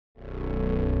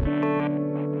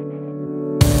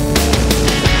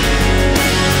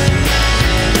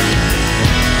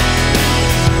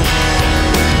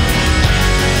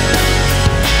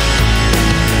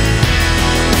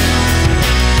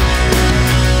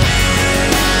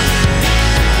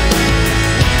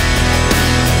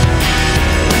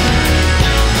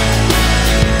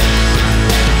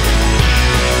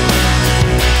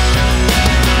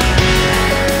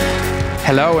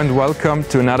Hello and welcome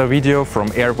to another video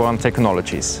from Airborne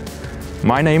Technologies.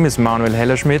 My name is Manuel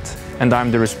Hellerschmidt and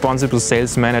I'm the responsible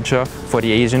sales manager for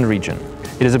the Asian region.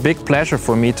 It is a big pleasure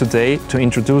for me today to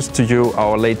introduce to you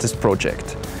our latest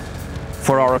project.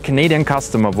 For our Canadian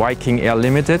customer Viking Air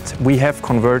Limited, we have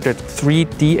converted 3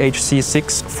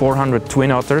 DHC-6-400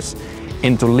 Twin Otters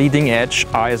into leading-edge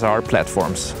ISR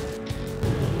platforms.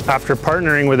 After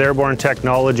partnering with Airborne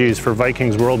Technologies for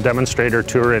Viking's World Demonstrator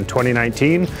Tour in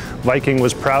 2019, Viking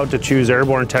was proud to choose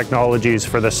Airborne Technologies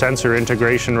for the sensor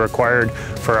integration required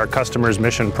for our customer's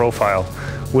mission profile.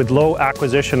 With low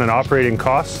acquisition and operating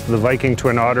costs, the Viking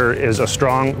Twin Otter is a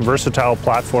strong, versatile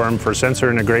platform for sensor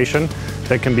integration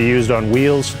that can be used on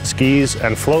wheels, skis,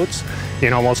 and floats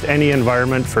in almost any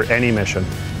environment for any mission.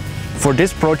 For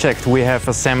this project, we have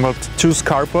assembled 2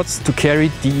 SCARPods to carry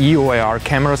the EOIR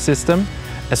camera system,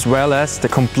 as well as the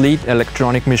complete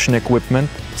electronic mission equipment,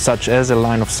 such as a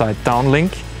line-of-sight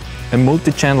downlink, a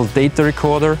multi-channel data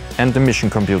recorder and a mission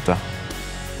computer.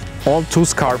 All 2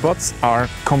 SCARPods are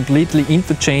completely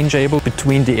interchangeable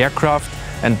between the aircraft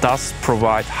and thus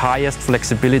provide highest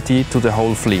flexibility to the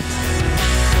whole fleet.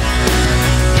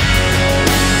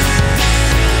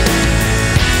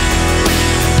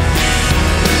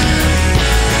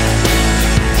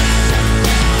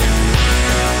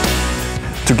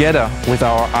 Together with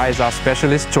our ISR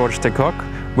specialist George de Kock,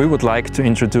 we would like to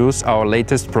introduce our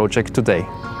latest project today.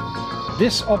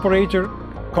 This operator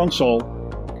console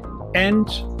and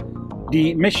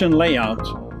the mission layout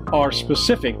are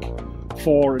specific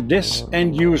for this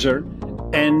end user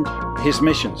and his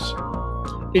missions.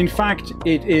 In fact,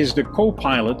 it is the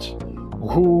co-pilot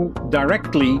who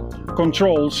directly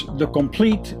controls the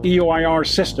complete EOIR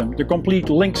system, the complete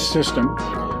LINX system,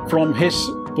 from his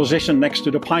position next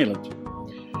to the pilot.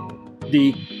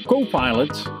 The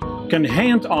co-pilot can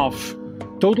hand off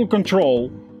total control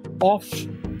of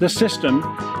the system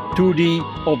to the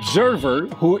observer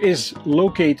who is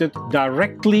located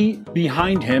directly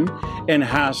behind him and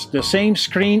has the same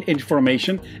screen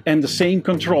information and the same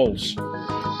controls.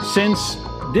 Since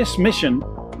this mission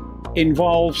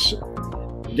involves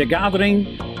the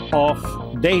gathering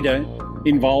of data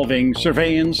involving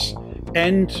surveillance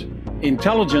and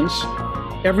intelligence,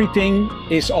 everything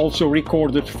is also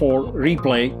recorded for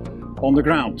replay on the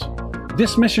ground.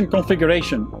 This mission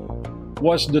configuration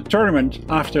was determined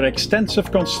after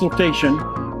extensive consultation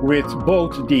with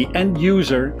both the end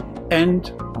user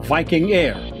and Viking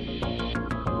Air.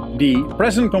 The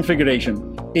present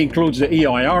configuration includes the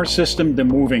EOIR system, the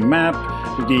moving map,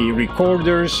 the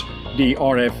recorders, the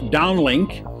RF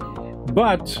downlink,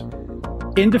 but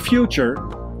in the future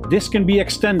this can be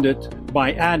extended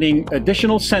by adding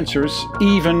additional sensors,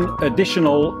 even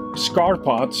additional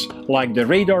SCARPods like the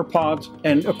radar pod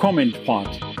and a command pod.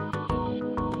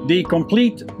 The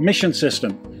complete mission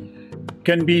system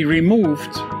can be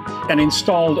removed and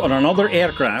installed on another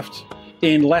aircraft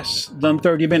in less than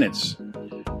 30 minutes.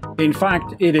 In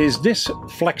fact, it is this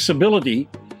flexibility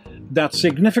that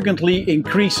significantly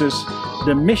increases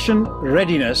the mission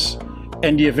readiness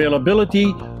and the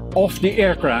availability of the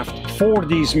aircraft for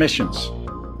these missions.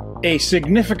 A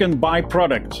significant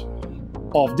byproduct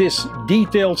of this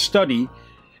detailed study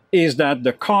is that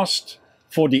the cost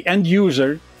for the end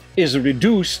user is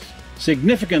reduced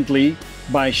significantly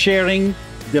by sharing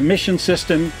the mission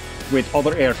system with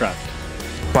other aircraft.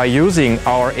 By using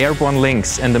our Airborne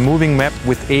LINX and the moving map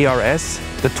with ARS,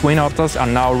 the Twin Otters are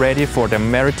now ready for their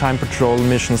Maritime Patrol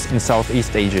missions in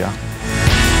Southeast Asia.